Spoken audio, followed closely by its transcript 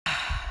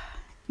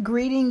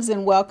Greetings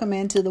and welcome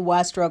into the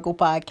Why Struggle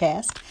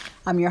podcast.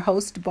 I'm your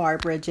host,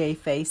 Barbara J.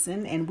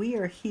 Faison, and we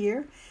are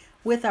here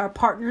with our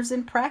partners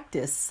in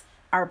practice.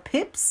 Our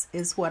pips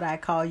is what I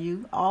call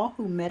you all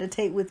who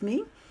meditate with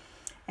me.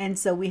 And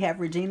so we have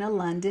Regina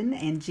London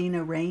and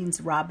Gina Rains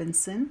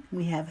Robinson.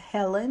 We have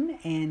Helen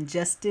and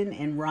Justin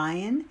and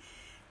Ryan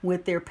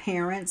with their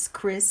parents,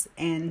 Chris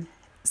and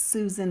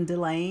Susan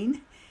Delane.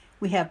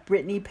 We have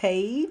Brittany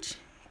Page,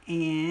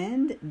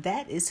 and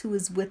that is who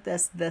is with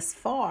us thus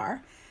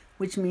far,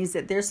 which means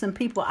that there's some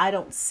people I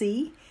don't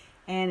see.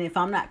 And if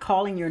I'm not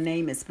calling your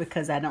name, it's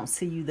because I don't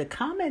see you. The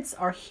comments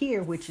are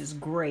here, which is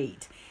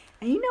great.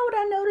 And you know what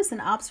I noticed? An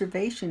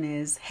observation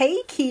is,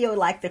 hey, Keo,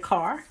 like the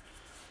car.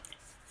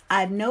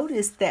 I've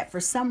noticed that for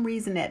some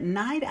reason at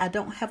night, I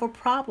don't have a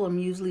problem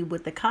usually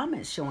with the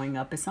comments showing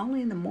up. It's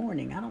only in the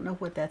morning. I don't know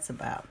what that's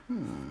about.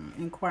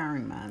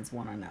 Inquiring minds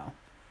want to know.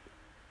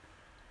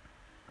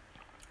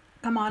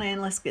 Come on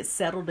in. Let's get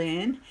settled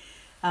in.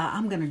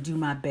 I'm going to do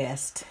my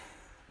best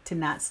to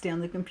not stay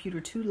on the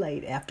computer too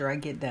late after I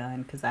get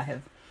done, because I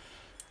have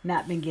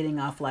not been getting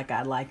off like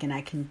I like, and I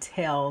can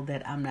tell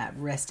that I'm not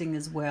resting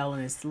as well,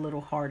 and it's a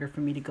little harder for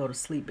me to go to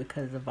sleep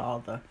because of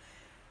all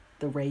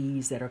the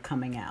rays that are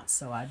coming out.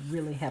 So I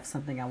really have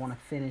something I want to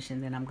finish,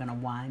 and then I'm going to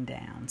wind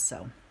down.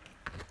 So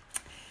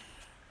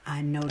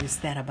I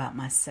noticed that about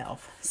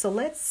myself. So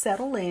let's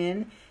settle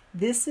in.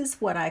 This is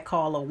what I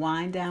call a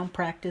wind down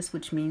practice,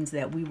 which means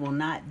that we will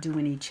not do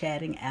any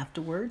chatting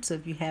afterwards. So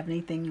if you have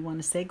anything you want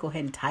to say, go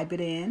ahead and type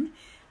it in.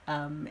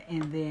 And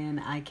then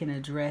I can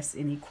address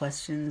any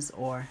questions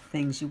or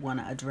things you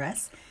want to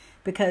address.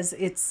 Because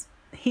it's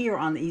here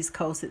on the East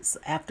Coast, it's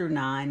after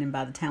 9. And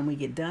by the time we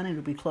get done,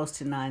 it'll be close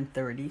to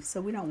 9:30.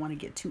 So we don't want to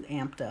get too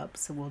amped up.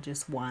 So we'll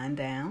just wind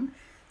down.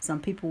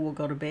 Some people will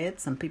go to bed.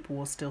 Some people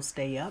will still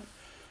stay up.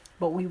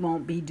 But we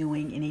won't be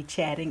doing any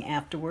chatting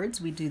afterwards.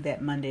 We do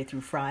that Monday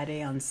through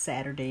Friday. On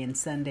Saturday and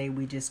Sunday,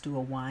 we just do a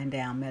wind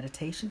down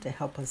meditation to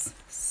help us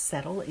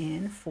settle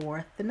in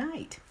for the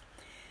night.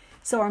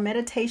 So our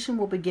meditation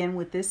will begin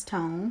with this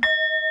tone.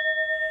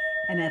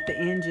 And at the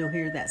end, you'll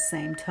hear that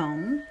same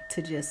tone.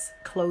 To just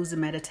close the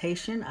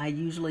meditation, I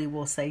usually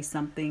will say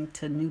something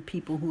to new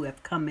people who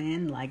have come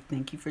in, like,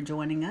 thank you for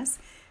joining us.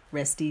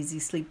 Rest easy,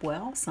 sleep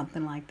well,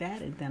 something like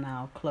that. And then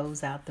I'll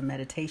close out the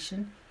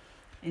meditation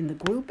in the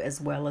group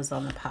as well as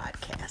on the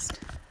podcast.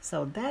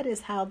 So that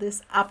is how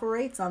this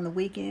operates on the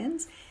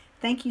weekends.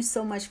 Thank you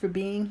so much for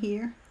being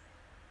here.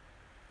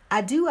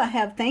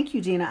 Thank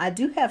you, Gina. I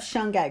do have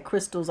shungite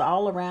crystals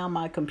all around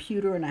my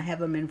computer, and I have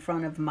them in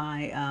front of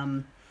my,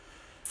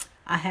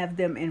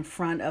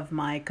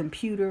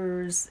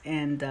 computers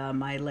and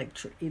my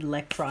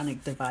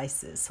electronic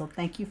devices. So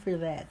thank you for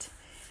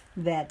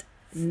that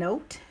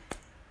note.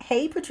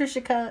 Hey,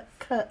 Patricia,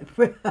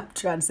 I'm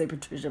trying to say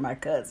Patricia, my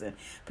cousin.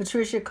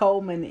 Patricia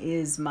Coleman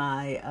is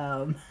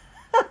my,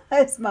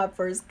 is my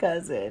first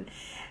cousin.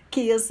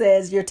 Kia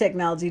says your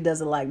technology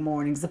doesn't like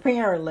mornings.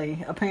 Apparently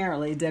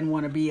it doesn't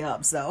want to be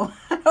up. So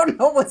I don't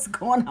know what's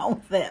going on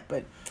with that,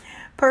 but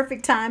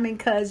perfect timing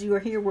because you are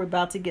here. We're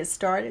about to get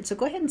started. So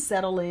go ahead and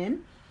settle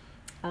in.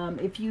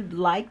 If you'd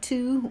like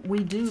to, we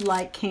do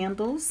light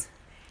candles.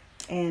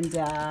 And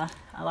a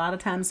lot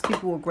of times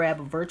people will grab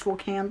a virtual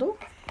candle.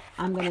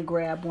 I'm going to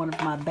grab one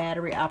of my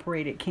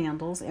battery-operated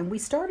candles. And we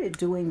started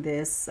doing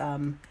this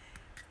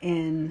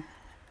since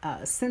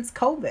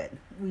COVID.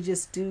 We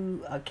just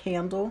do a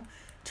candle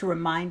to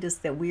remind us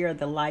that we are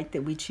the light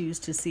that we choose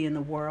to see in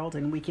the world.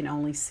 And we can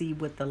only see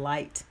with the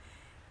light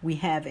we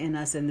have in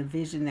us and the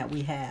vision that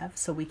we have.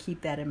 So we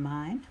keep that in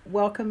mind.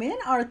 Welcome in,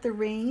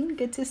 Arthurine.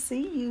 Good to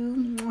see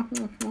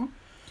you.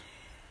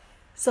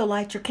 So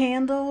light your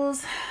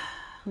candles.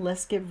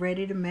 Let's get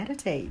ready to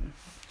meditate.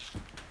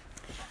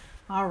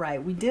 All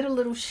right, we did a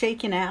little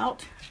shaking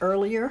out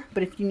earlier,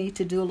 but if you need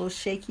to do a little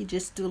shaky,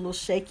 just do a little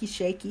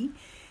shaky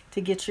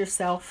to get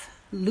yourself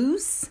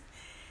loose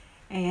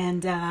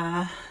and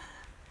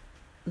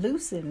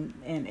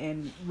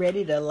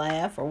ready to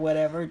laugh or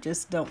whatever.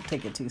 Just don't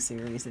take it too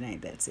serious. It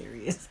ain't that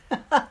serious.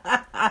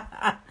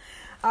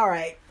 All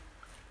right.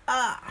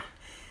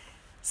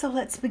 So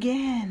let's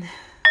begin.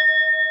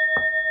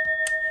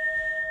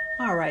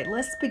 All right,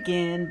 let's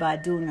begin by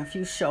doing a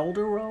few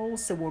shoulder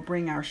rolls. So we'll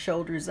bring our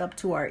shoulders up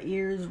to our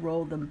ears,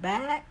 roll them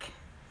back.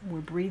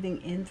 We're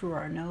breathing in through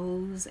our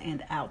nose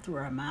and out through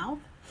our mouth.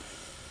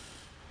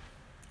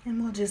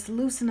 And we'll just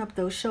loosen up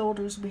those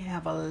shoulders. We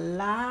have a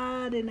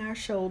lot in our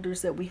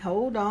shoulders that we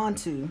hold on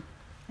to.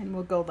 And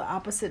we'll go the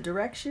opposite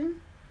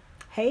direction.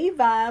 Hey,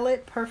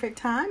 Violet, perfect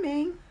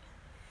timing.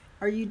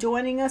 Are you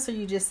joining us or are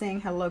you just saying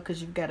hello because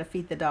you've got to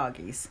feed the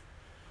doggies?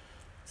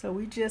 So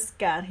we just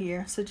got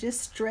here. So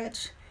just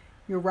stretch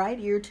your right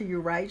ear to your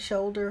right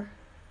shoulder.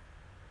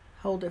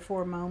 Hold it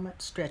for a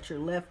moment. Stretch your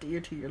left ear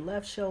to your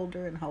left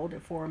shoulder and hold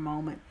it for a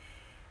moment.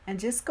 And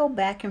just go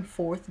back and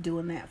forth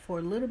doing that for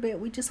a little bit.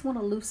 We just want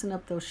to loosen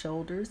up those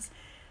shoulders.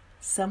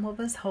 Some of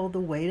us hold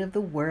the weight of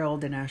the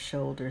world in our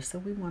shoulders, so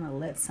we want to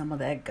let some of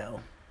that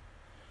go.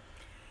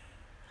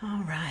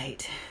 All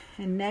right.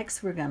 And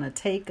next we're going to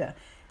take a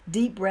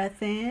deep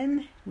breath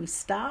in. We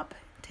stop,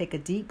 Take a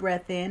deep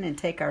breath in and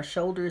take our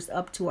shoulders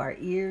up to our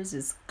ears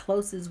as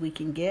close as we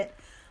can get.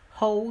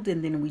 Hold,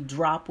 and then we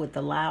drop with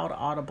a loud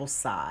audible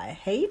sigh.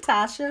 Hey,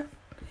 Tasha,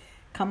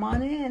 come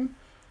on in.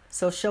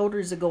 So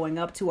shoulders are going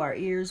up to our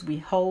ears. We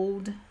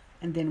hold,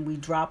 and then we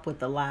drop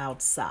with a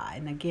loud sigh.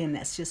 And again,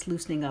 that's just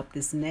loosening up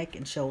this neck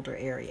and shoulder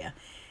area.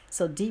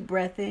 So deep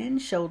breath in,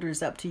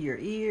 shoulders up to your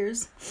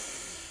ears,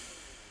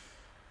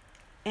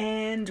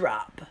 and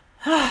drop.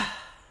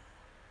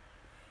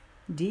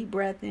 Deep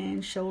breath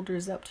in,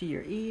 shoulders up to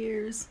your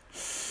ears,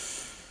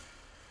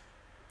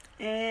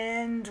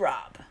 and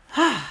drop.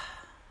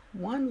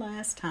 One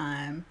last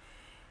time.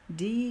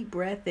 Deep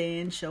breath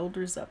in,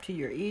 shoulders up to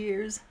your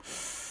ears,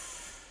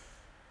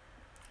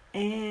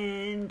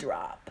 and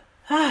drop.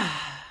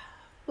 Oh,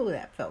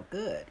 that felt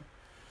good.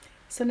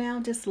 So now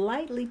just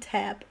lightly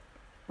tap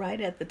right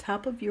at the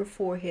top of your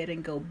forehead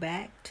and go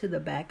back to the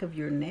back of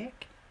your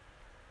neck.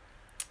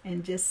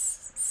 And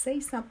just say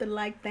something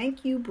like,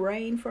 thank you,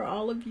 brain, for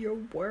all of your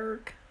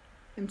work.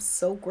 I'm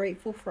so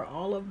grateful for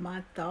all of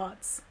my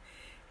thoughts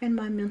and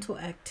my mental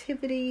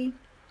activity.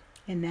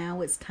 And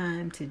now it's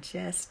time to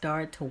just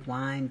start to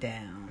wind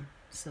down.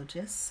 So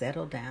just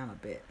settle down a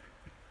bit.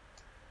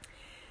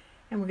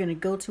 And we're going to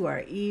go to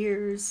our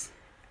ears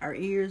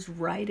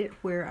right at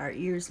where our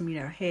ears meet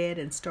our head,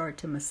 and start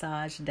to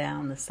massage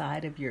down the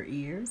side of your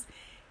ears.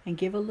 And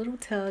give a little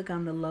tug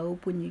on the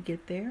lobe when you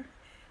get there.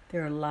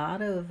 There are a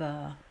lot of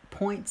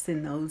points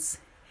in those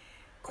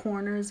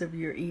corners of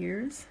your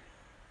ears,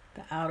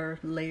 the outer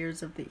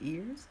layers of the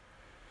ears.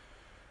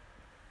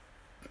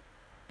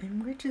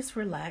 And we're just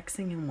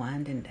relaxing and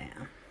winding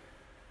down.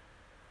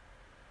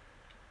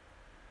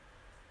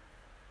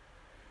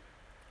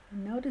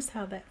 Notice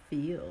how that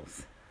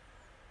feels.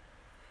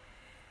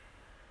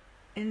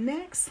 And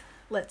next,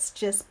 let's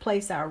just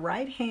place our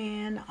right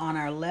hand on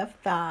our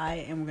left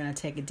thigh, and we're going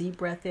to take a deep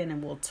breath in,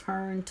 and we'll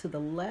turn to the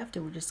left,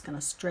 and we're just going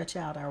to stretch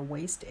out our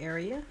waist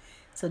area.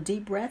 So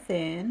deep breath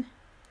in,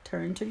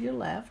 turn to your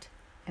left,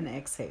 and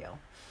exhale.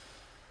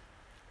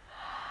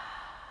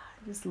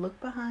 Just look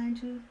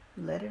behind you,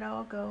 let it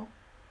all go,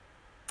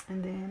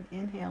 and then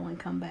inhale and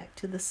come back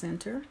to the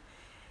center.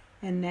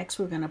 And next,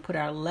 we're going to put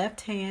our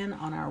left hand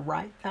on our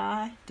right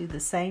thigh. Do the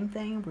same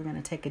thing. We're going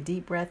to take a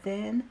deep breath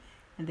in,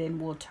 and then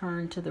we'll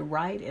turn to the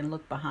right and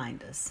look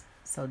behind us.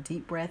 So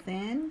deep breath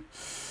in,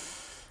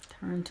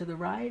 turn to the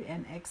right,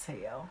 and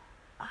exhale.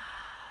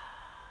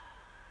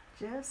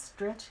 Just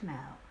stretching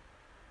out.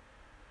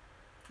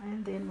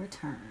 And then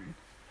return.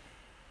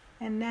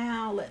 And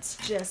now let's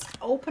just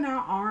open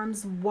our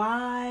arms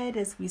wide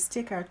as we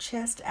stick our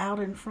chest out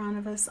in front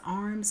of us.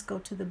 Arms go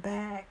to the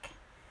back.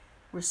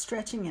 We're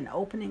stretching and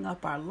opening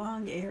up our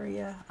lung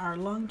area, our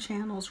lung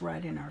channels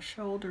right in our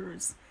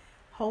shoulders.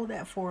 Hold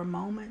that for a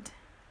moment.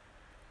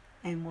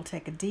 And we'll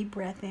take a deep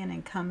breath in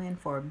and come in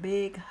for a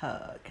big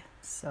hug.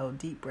 So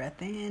deep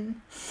breath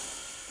in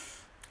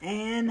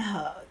and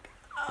hug.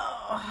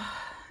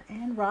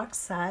 And rock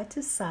side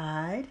to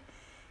side.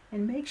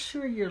 And make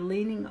sure you're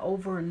leaning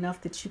over enough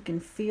that you can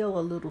feel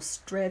a little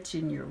stretch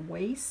in your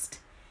waist.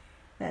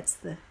 That's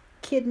the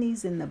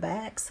kidneys in the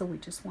back. So we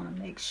just want to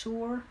make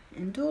sure.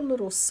 And do a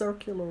little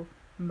circular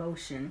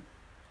motion.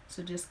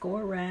 So just go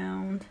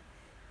around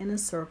in a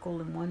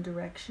circle in one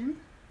direction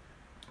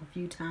a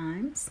few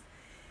times.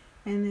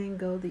 And then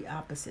go the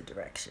opposite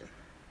direction.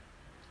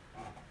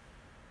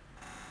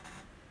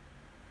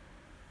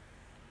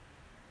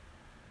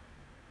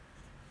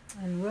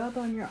 And rub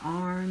on your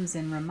arms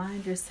and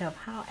remind yourself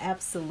how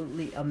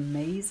absolutely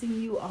amazing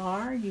you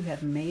are. You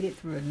have made it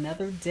through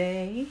another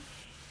day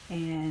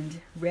and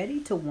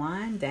ready to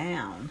wind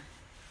down.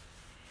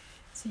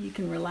 So you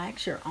can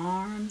relax your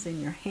arms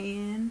and your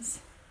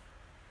hands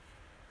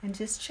and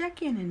just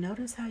check in and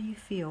notice how you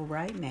feel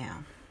right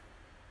now.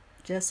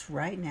 Just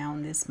right now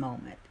in this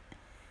moment.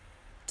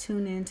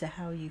 Tune in to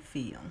how you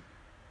feel.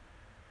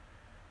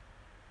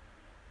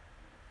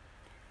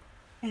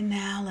 And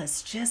now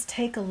let's just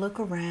take a look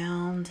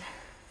around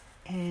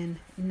and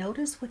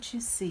notice what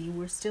you see.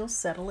 We're still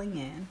settling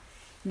in.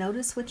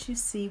 Notice what you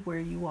see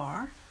where you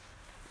are.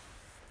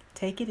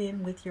 Take it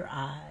in with your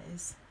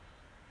eyes,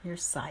 your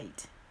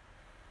sight.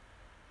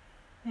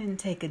 And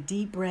take a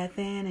deep breath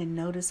in and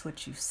notice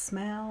what you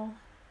smell.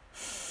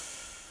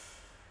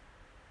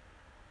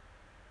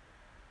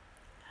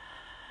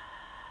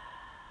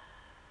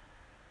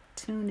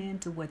 Tune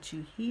into what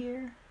you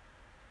hear.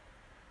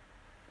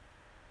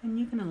 And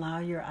you can allow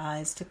your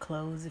eyes to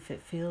close if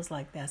it feels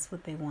like that's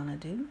what they want to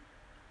do.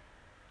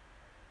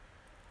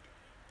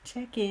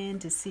 Check in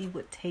to see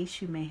what taste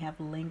you may have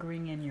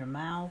lingering in your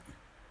mouth.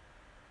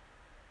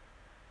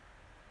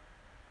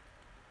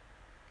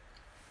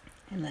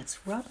 And let's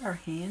rub our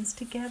hands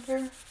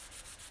together,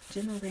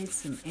 generate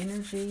some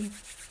energy,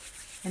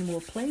 and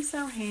we'll place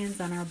our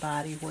hands on our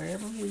body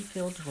wherever we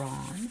feel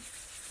drawn.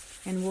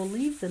 And we'll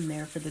leave them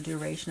there for the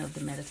duration of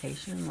the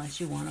meditation unless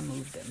you want to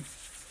move them.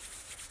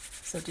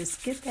 So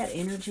just get that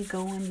energy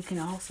going. You can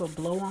also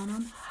blow on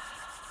them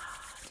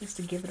just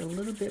to give it a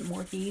little bit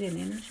more heat and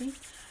energy.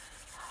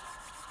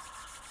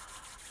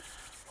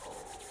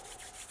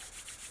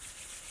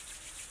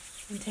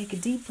 And take a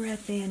deep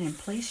breath in and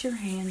place your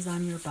hands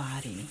on your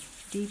body.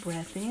 Deep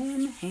breath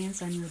in,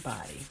 hands on your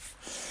body.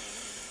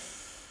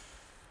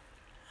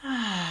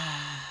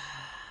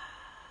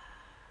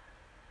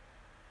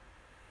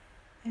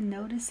 And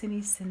notice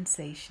any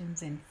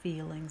sensations and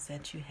feelings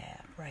that you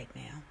have right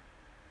now.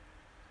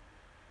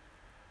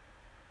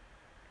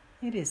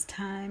 It is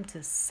time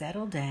to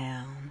settle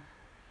down.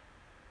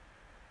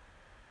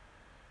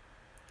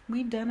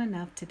 We've done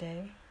enough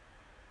today.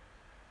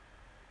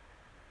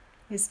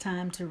 It's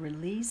time to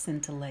release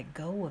and to let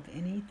go of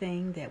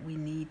anything that we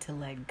need to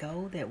let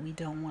go that we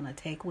don't want to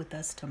take with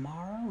us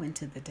tomorrow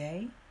into the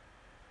day.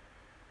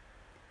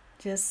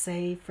 Just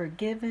say,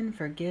 forgiven,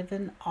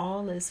 forgiven,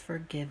 all is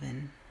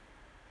forgiven.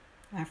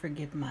 I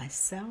forgive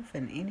myself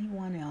and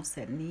anyone else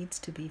that needs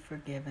to be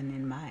forgiven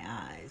in my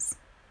eyes.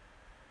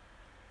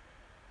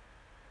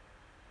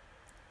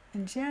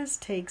 And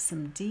just take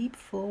some deep,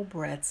 full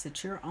breaths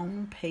at your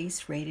own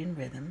pace, rate, and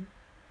rhythm.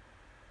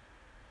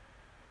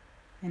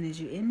 And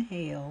as you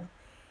inhale,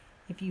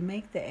 if you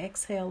make the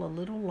exhale a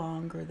little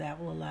longer,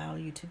 that will allow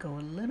you to go a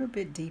little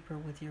bit deeper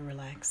with your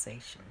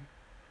relaxation.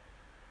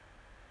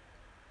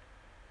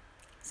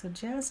 So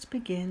just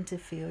begin to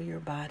feel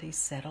your body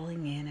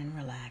settling in and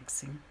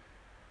relaxing.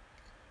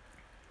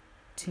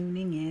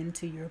 Tuning in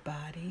to your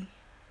body,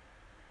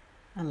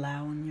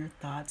 allowing your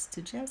thoughts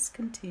to just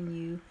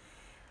continue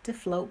to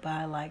float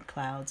by like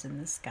clouds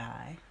in the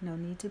sky. No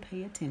need to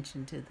pay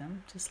attention to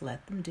them. Just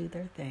let them do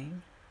their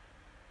thing.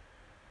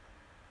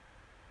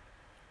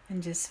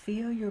 And just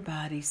feel your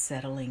body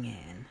settling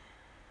in.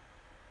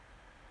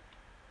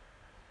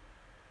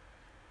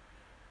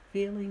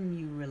 Feeling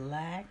you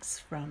relax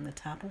from the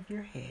top of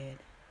your head.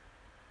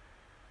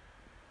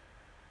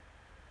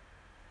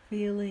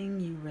 Feeling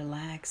you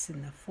relax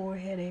in the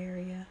forehead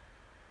area.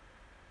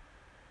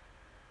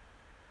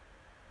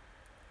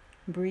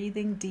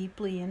 Breathing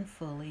deeply and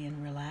fully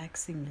and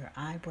relaxing your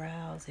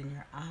eyebrows and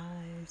your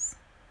eyes.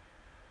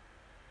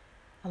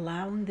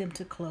 Allowing them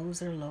to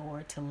close or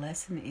lower to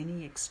lessen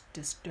any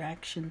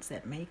distractions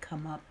that may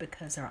come up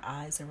because our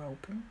eyes are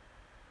open.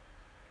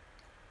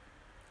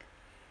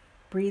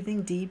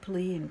 Breathing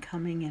deeply and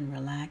coming and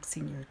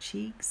relaxing your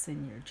cheeks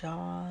and your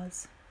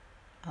jaws.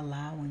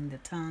 Allowing the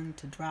tongue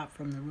to drop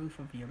from the roof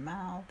of your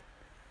mouth.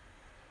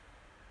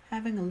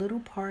 Having a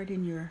little part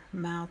in your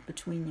mouth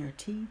between your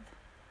teeth.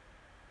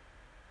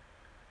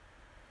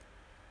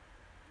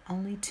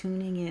 Only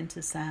tuning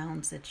into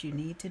sounds that you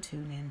need to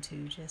tune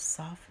into, just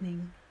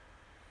softening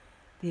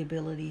the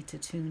ability to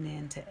tune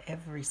into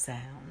every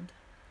sound.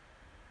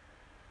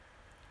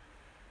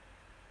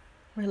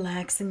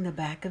 Relaxing the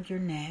back of your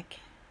neck,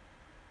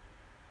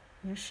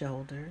 your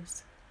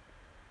shoulders,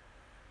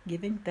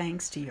 giving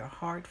thanks to your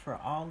heart for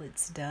all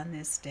it's done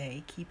this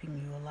day, keeping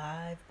you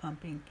alive,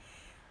 pumping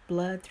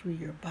blood through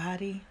your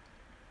body.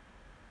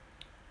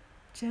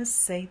 Just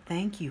say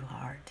thank you,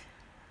 heart.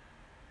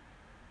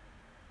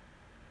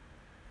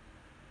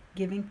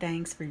 Giving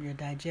thanks for your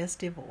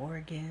digestive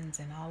organs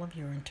and all of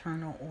your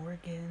internal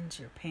organs,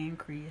 your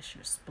pancreas,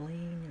 your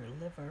spleen, your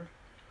liver,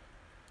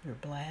 your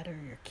bladder,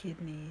 your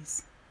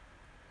kidneys,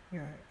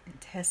 your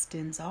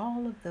intestines,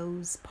 all of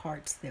those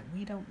parts that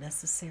we don't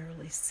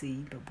necessarily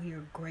see, but we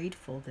are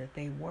grateful that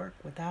they work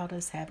without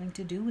us having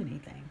to do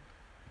anything.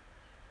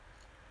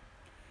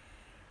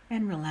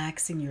 And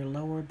relaxing your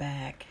lower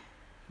back,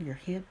 your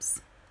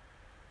hips,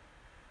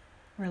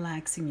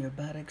 relaxing your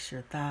buttocks,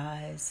 your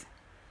thighs,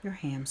 your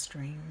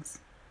hamstrings.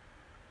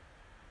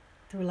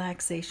 The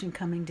relaxation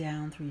coming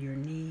down through your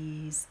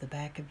knees, the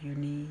back of your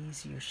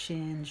knees, your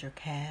shins, your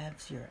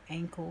calves, your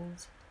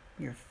ankles,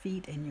 your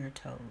feet, and your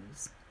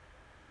toes.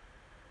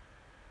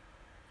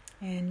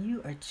 And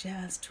you are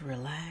just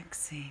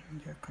relaxing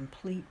your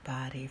complete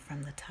body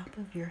from the top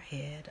of your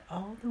head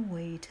all the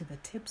way to the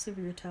tips of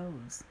your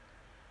toes.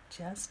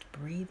 Just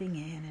breathing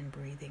in and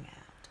breathing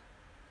out.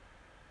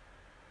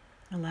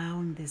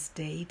 Allowing this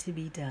day to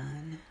be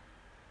done.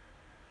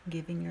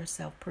 Giving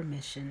yourself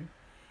permission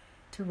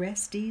to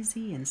rest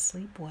easy and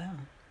sleep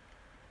well.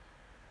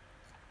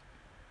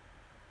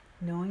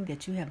 Knowing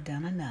that you have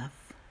done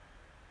enough.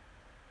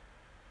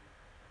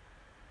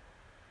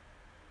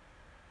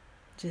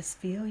 Just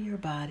feel your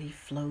body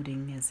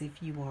floating as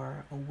if you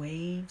are a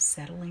wave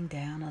settling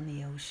down on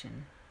the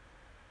ocean.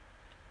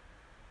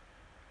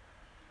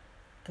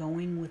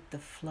 Going with the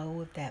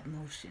flow of that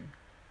motion.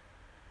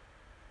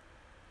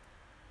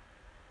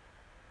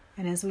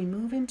 And as we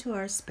move into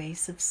our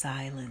space of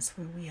silence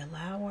where we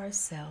allow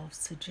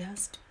ourselves to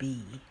just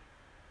be,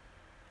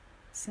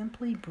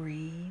 simply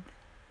breathe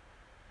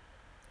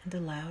and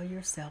allow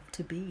yourself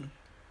to be.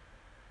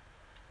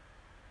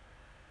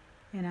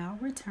 And I'll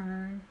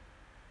return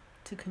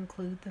to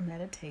conclude the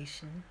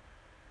meditation.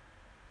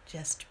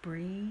 Just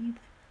breathe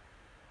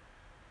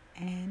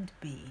and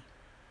be.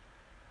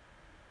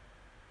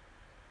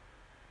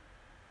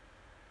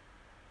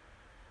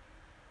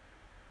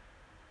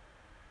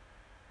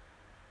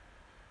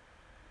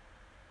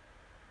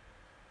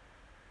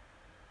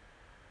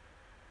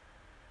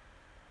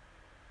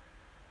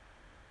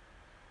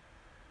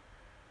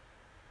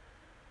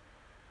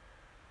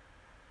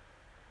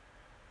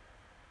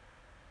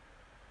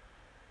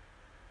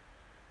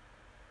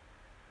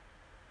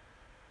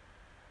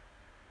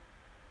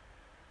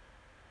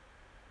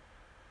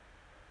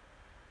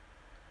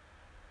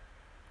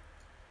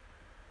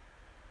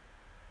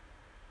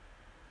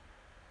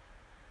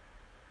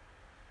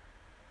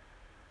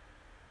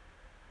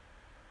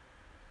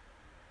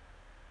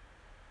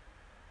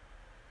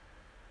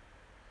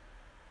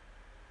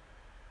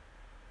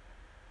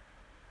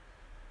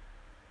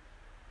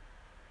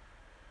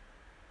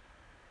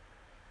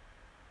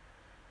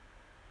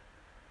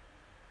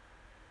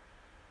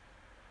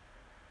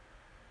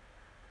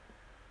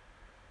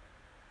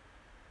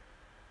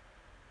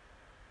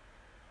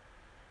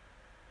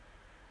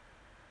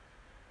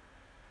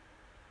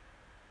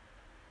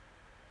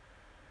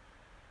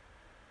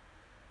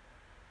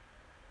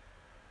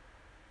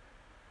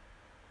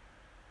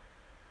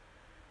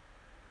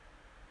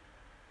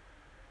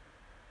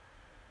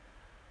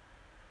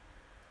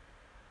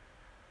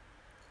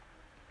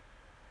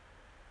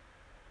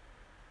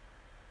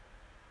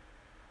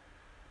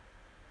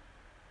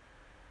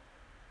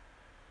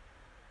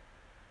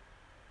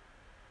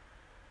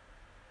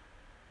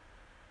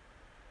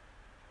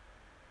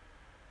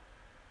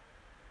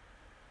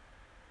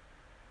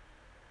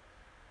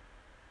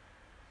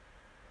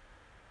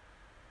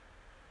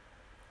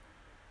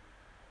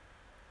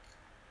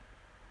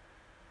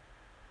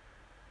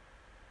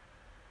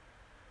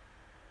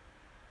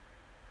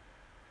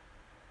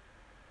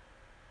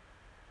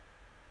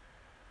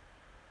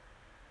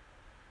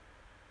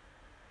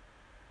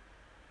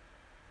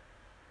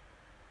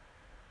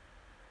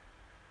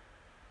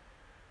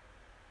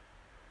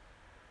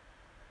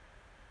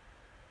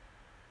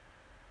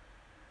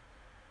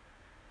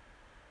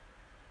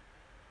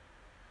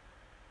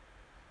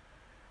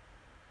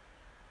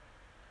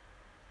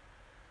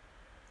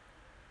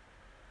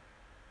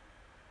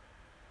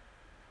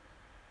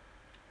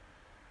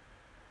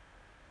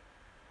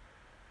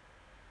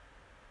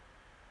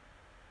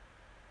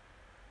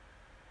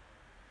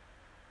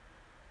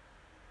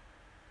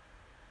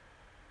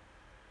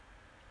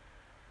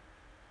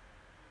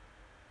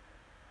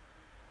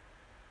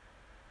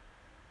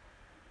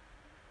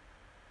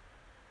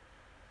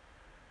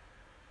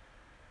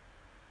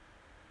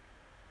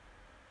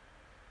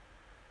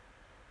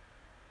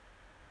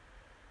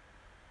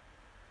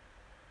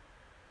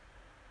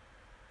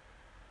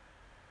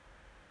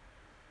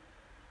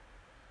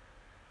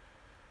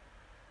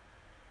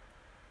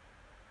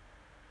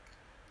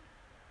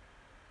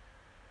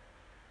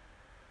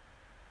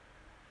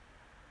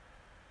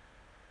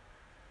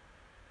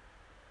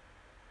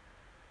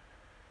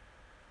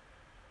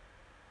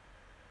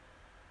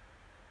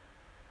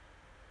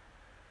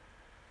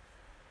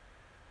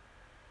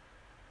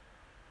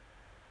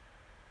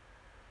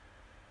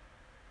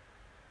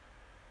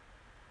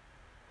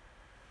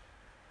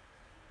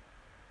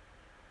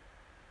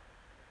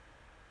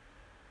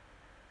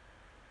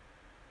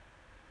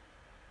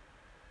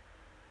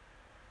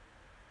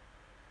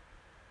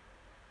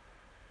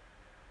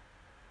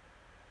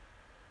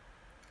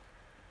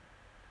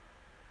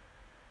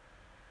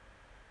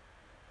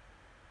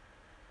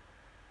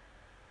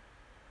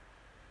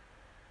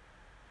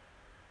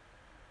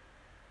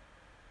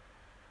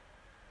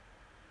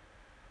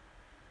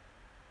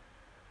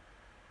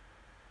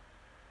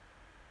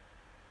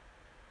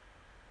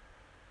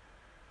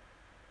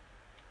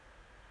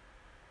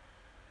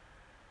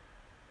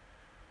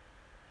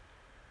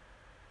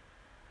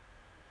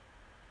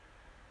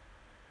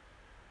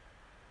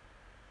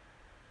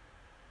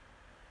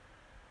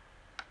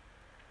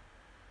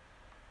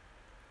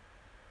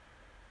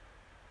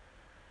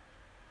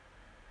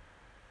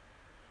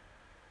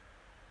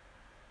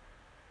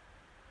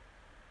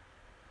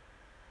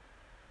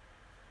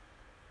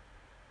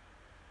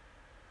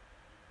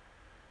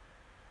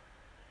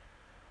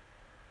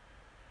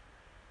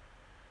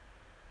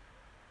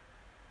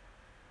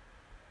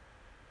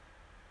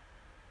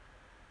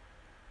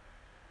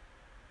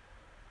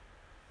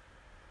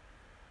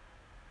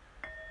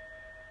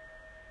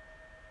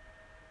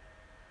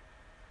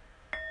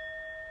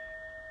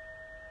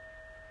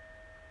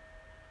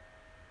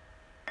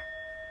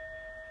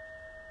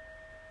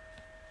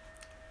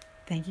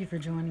 Thank you for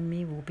joining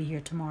me. We'll be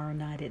here tomorrow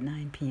night at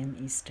 9 p.m.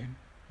 Eastern.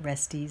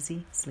 Rest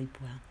easy, sleep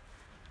well.